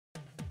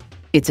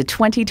It's a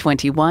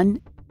 2021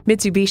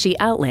 Mitsubishi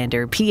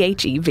Outlander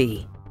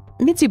PHEV.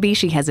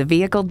 Mitsubishi has a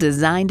vehicle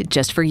designed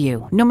just for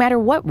you, no matter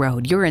what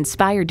road you're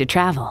inspired to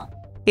travel.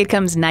 It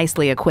comes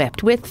nicely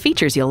equipped with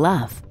features you'll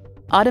love: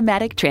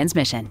 automatic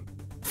transmission,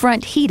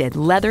 front heated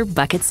leather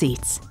bucket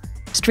seats,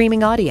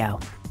 streaming audio,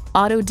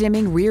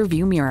 auto-dimming rear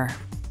view mirror,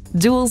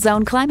 dual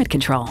zone climate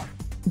control,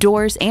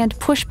 doors and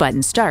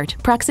push-button start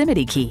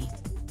proximity key,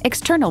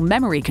 external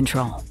memory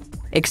control,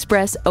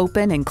 express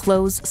open and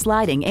close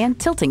sliding and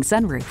tilting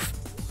sunroof,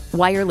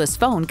 wireless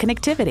phone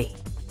connectivity,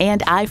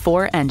 and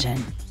i4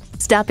 engine.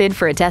 Stop in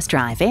for a test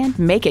drive and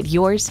make it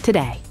yours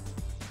today.